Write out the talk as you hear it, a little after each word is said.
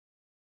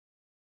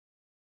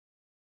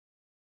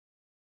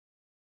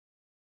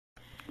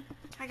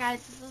Hi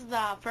guys, this is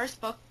the first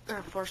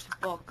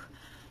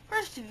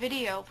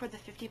video for the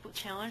 50 book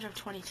challenge of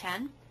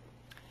 2010.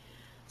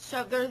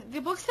 So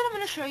the books that I'm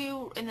going to show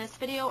you in this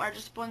video are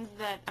just ones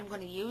that I'm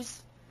going to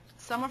use.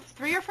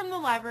 Three are from the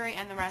library,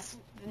 and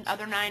the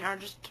other 9 are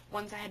just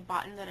ones I had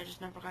bought that I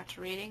just never got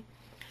to reading.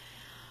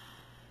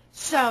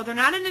 So they're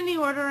not in any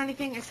order or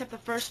anything except the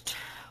first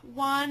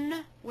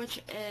one,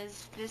 which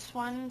is this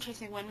one,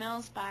 Chasing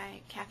Windmills by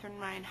Catherine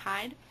Ryan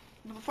Hyde.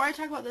 But before I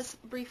talk about this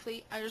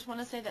briefly, I just want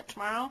to say that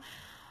tomorrow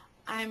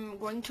I'm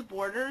going to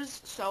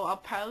Borders, so I'll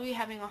probably be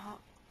having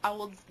I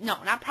will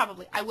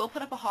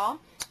put up a haul,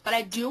 but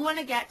I do want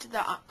to get to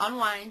the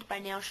Unwind by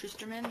Neil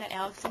Schusterman that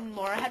Alex and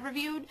Laura had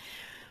reviewed.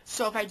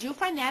 So if I do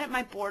find that at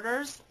my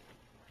Borders,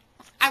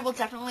 I will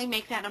definitely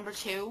make that number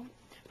 2,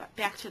 but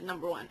back to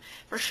number 1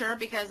 for sure,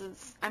 because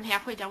I'm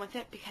halfway done with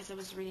it because I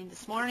was reading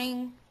this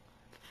morning.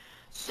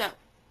 So,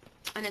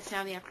 and it's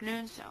now the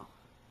afternoon, so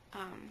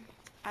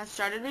I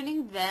started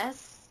reading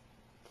this.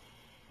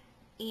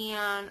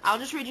 And I'll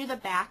just read you the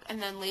back, and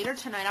then later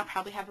tonight I'll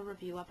probably have a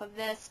review up of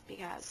this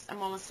because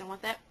I'm almost done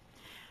with it.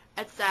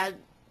 It said,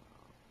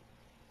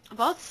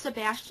 both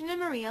Sebastian and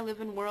Maria live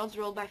in worlds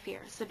ruled by fear.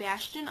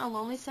 Sebastian, a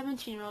lonely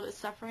 17-year-old,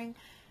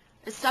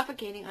 is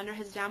suffocating under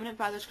his dominant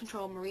father's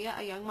control. Maria,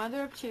 a young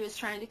mother of 2, is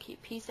trying to keep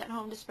peace at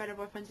home despite her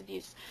boyfriend's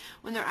abuse.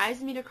 When their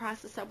eyes meet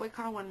across the subway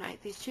car one night,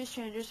 these two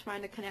strangers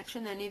find a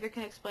connection that neither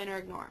can explain or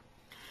ignore.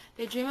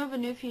 They dream of a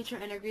new future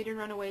and agree to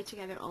run away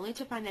together, only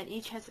to find that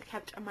each has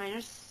kept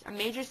a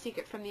major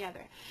secret from the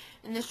other.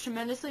 In this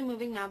tremendously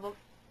moving novel,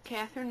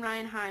 Catherine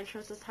Ryan Hyde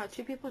shows us how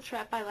 2 people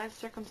trapped by life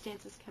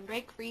circumstances can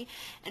break free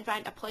and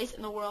find a place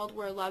in the world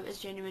where love is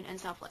genuine and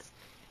selfless.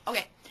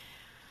 Okay.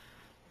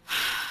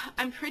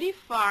 I'm pretty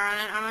far on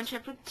it. I'm on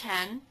chapter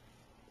 10.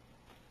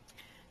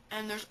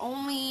 And there's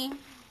only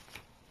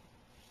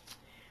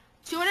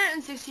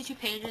 262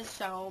 pages,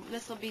 so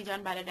this will be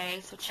done by today.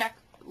 So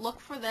look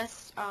for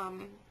this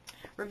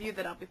review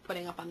that I'll be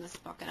putting up on this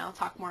book, and I'll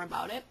talk more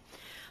about it.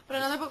 But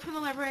another book from the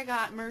library I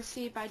got,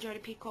 Mercy by Jodi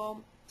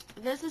Picoult.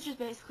 This is just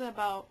basically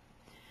about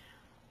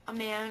a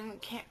man,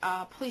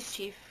 police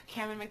chief,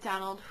 Cameron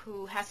McDonald,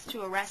 who has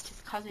to arrest his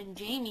cousin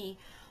Jamie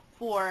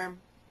for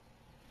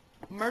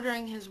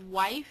murdering his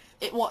wife.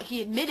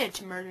 He admitted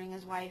to murdering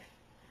his wife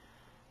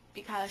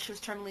because she was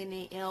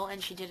terminally ill,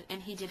 and he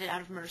did it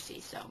out of mercy.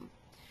 So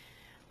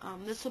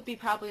this will be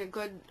probably a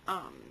good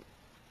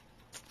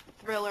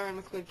thriller and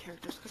with good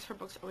characters, because her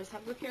books always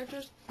have good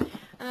characters. And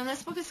then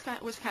this book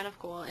was kind of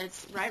cool.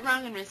 It's Right,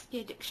 Wrong, and Risky,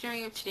 a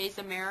Dictionary of Today's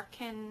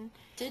American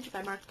Usage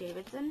by Mark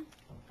Davidson.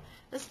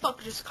 This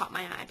book just caught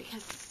my eye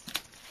because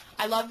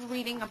I love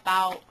reading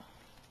about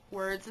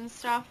words and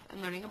stuff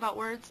and learning about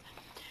words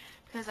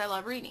because I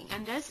love reading.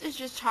 And this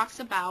just talks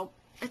about,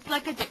 it's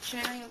like a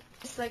dictionary.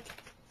 It's like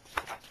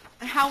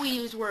how we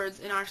use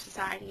words in our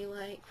society.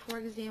 Like, for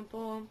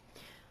example,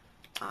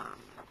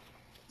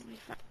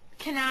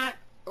 cannot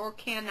or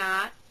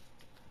cannot,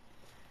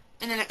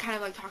 and then it kind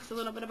of like talks a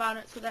little bit about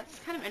it, so that's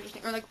kind of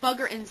interesting. Or like bug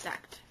or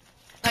insect,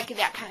 like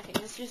that kind of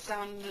thing. This just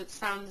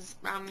sounds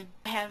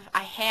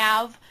I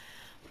have,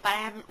 but I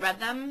haven't read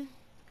them.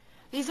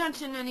 These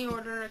aren't in any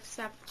order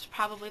except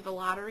probably The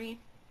Lottery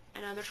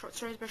and Other Short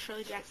Stories by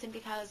Shirley Jackson,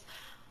 because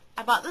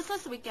I bought this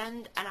last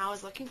weekend and I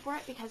was looking for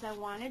it because I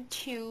wanted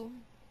to,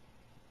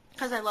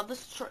 because I love the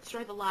short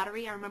story The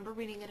Lottery. I remember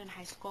reading it in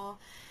high school.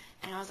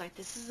 And I was like,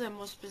 this is the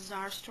most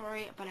bizarre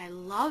story, but I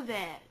love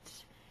it.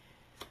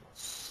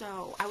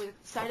 So I was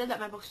excited that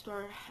my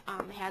bookstore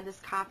had this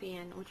copy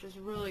in, which was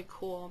really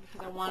cool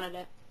because I wanted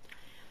it.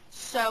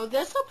 So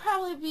this will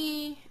probably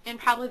be in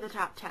the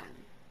top 10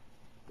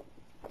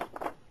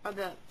 of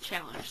the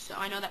challenge. So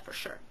I know that for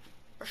sure.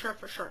 For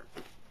sure.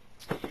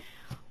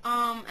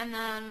 And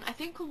then I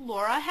think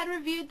Laura had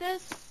reviewed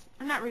this.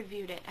 Or not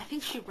reviewed it. I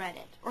think she read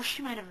it. Or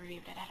she might have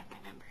reviewed it. I don't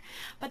remember.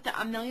 But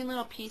A Million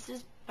Little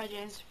Pieces by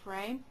James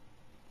Frey.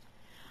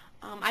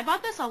 I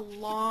bought this a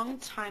long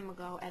time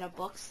ago at a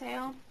book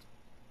sale.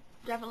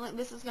 Definitely,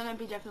 this is going to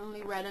be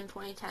definitely read in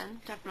 2010,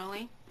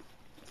 definitely.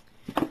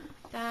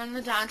 Then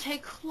The Dante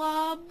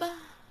Club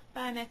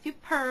by Matthew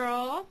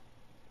Pearl.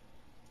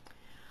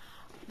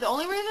 The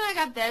only reason I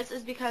got this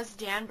is because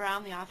Dan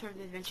Brown, the author of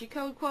The Da Vinci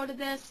Code, quoted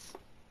this.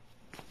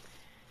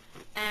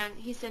 And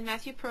he said,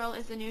 Matthew Pearl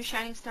is the new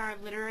shining star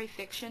of literary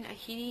fiction, a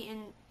heady,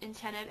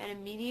 attentive,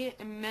 and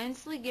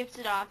immensely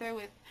gifted author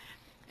with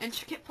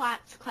intricate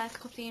plots,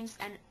 classical themes,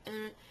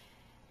 and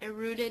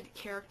erudite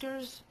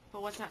characters,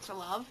 but what's not to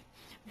love?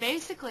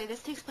 Basically,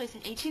 this takes place in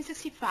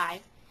 1865,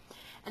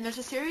 and there's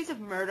a series of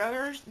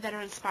murders that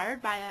are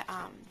inspired by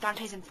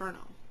Dante's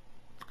Inferno.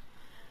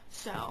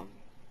 So,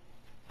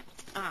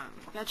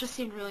 that just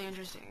seemed really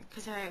interesting,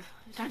 because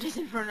Dante's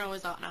Inferno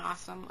is an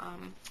awesome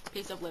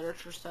piece of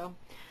literature, so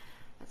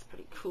that's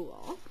pretty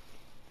cool.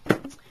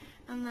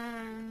 And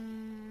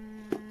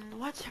then,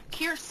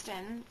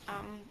 Kirsten,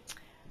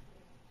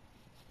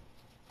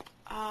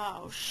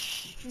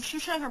 she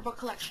was showing her book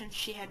collection.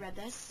 She had read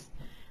this,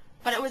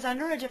 but it was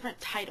under a different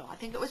title. I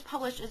think it was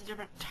published as a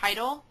different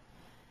title.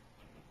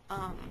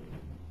 I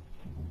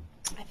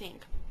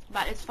think.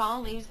 but it's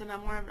Fallen Leaves, the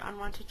memoir of an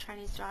unwanted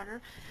Chinese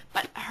daughter.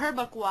 But her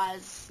book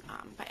was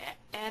by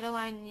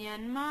Adeline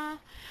Yenma,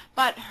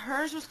 but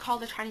hers was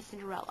called The Chinese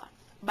Cinderella.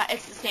 But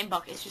it's the same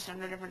book, it's just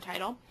under a different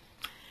title.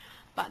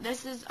 But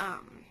this is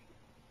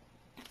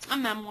a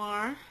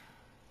memoir.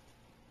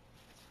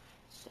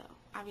 So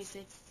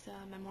obviously it's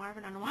a memoir of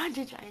an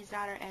unwanted Chinese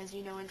daughter. As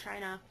you know, in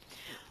China,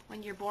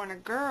 when you're born a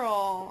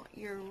girl,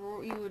 you're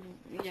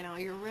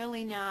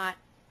really not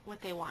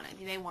what they wanted.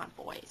 They want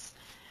boys.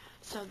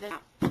 So then,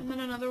 and then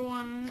another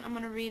one I'm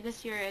going to read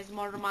this year is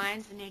Mortal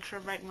Minds, The Nature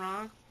of Right and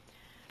Wrong,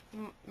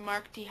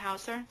 Mark D.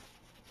 Hauser.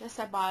 This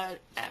I bought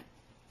at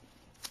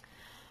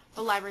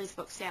the library's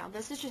book sale.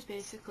 This is just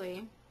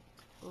basically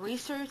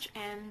research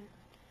and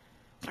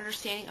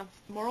understanding of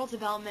moral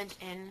development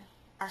in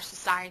our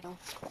society.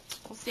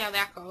 We'll see how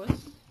that goes.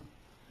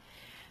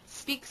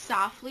 Speak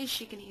Softly,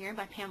 She Can Hear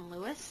by Pam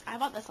Lewis. I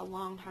bought this a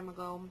long time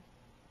ago.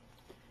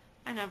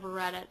 I never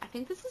read it. I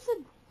think this is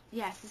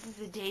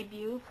a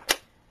debut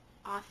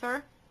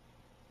author.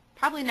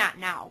 Probably not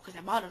now, because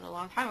I bought it a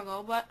long time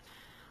ago, but,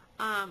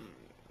 let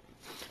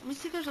me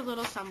see if there's a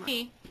little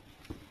summary.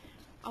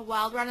 A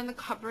Wild Ride in the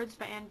Cupboards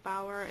by Ann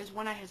Bauer is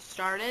one I had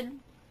started.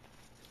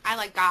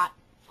 I, got,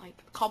 a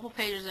couple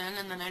pages in,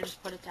 and then I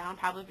just put it down,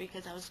 probably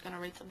because I was going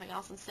to read something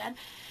else instead.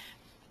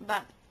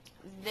 But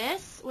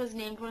this was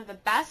named one of the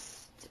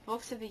best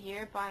books of the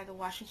year by the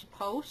Washington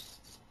Post,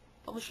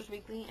 Publishers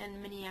Weekly,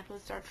 and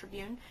Minneapolis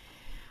Star-Tribune.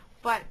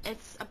 But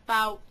it's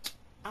about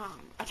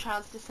a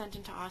child's descent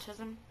into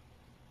autism.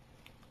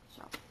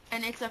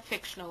 And it's a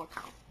fictional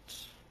account.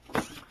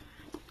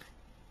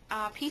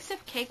 Piece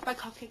of Cake by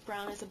Cupcake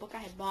Brown is a book I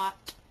had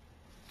bought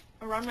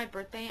around my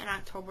birthday in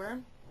October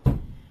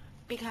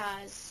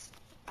because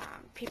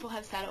people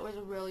have said it was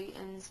a really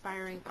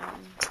inspiring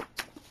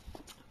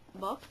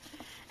book.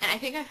 And I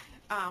think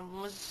I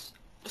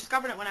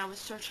discovered it when I was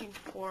searching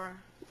for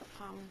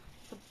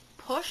the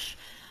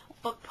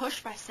book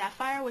Push by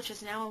Sapphire, which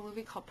is now a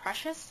movie called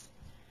Precious.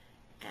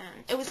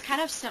 And it was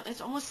kind of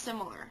it's almost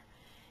similar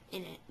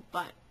in it,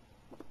 but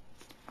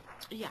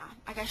yeah,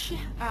 I guess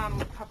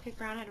Cupcake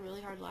Brown had a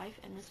really hard life,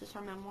 and this is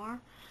her memoir,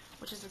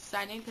 which is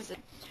exciting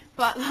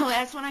but the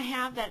last one I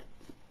have that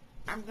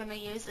I'm going to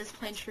use is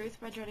Plain Truth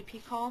by Jodi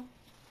Picoult.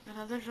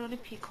 Another Jodi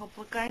Picoult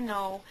book, I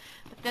know,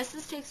 but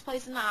this takes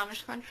place in the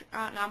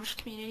Amish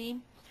community,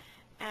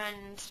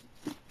 and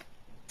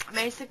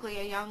basically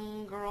a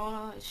young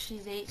girl,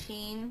 she's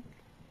 18,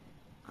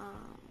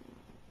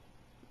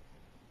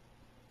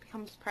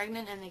 becomes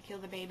pregnant and they kill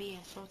the baby,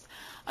 and so it's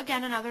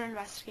again another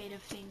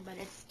investigative thing, but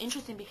it's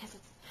interesting because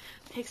it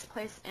takes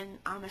place in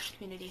Amish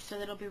community, so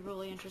that'll be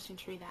really interesting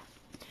to read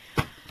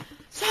that.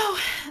 So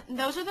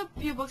those are the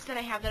few books that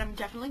I have that I'm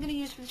definitely going to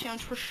use for the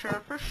challenge for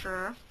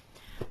sure.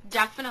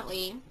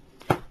 Definitely.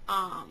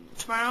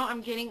 Tomorrow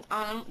I'm getting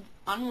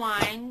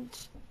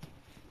Unwind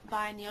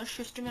by Neil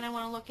Shusterman I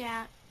want to look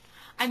at.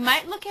 I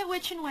might look at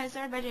Witch and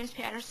Wizard by James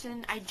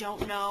Patterson. I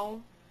don't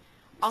know.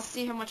 I'll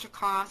see how much it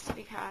costs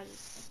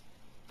because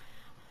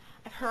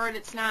I've heard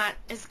it's not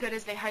as good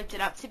as they hyped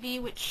it up to be,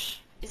 which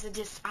is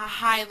a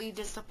highly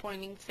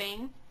disappointing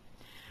thing.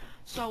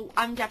 So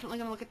I'm definitely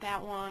going to look at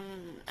that one.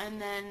 And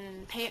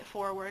then Pay It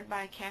Forward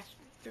by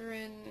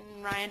Catherine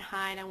Ryan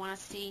Hyde I want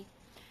to see.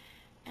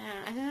 And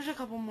I think there's a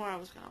couple more I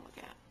was going to look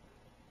at,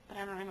 but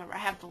I don't remember. I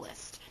have the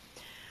list.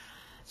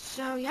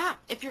 So yeah,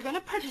 if you're going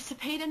to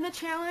participate in the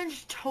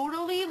challenge,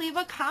 totally leave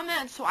a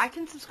comment so I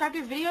can subscribe to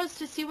your videos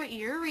to see what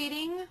you're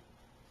reading.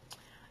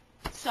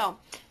 So,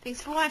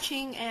 thanks for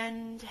watching,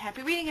 and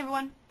happy reading,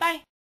 everyone.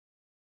 Bye!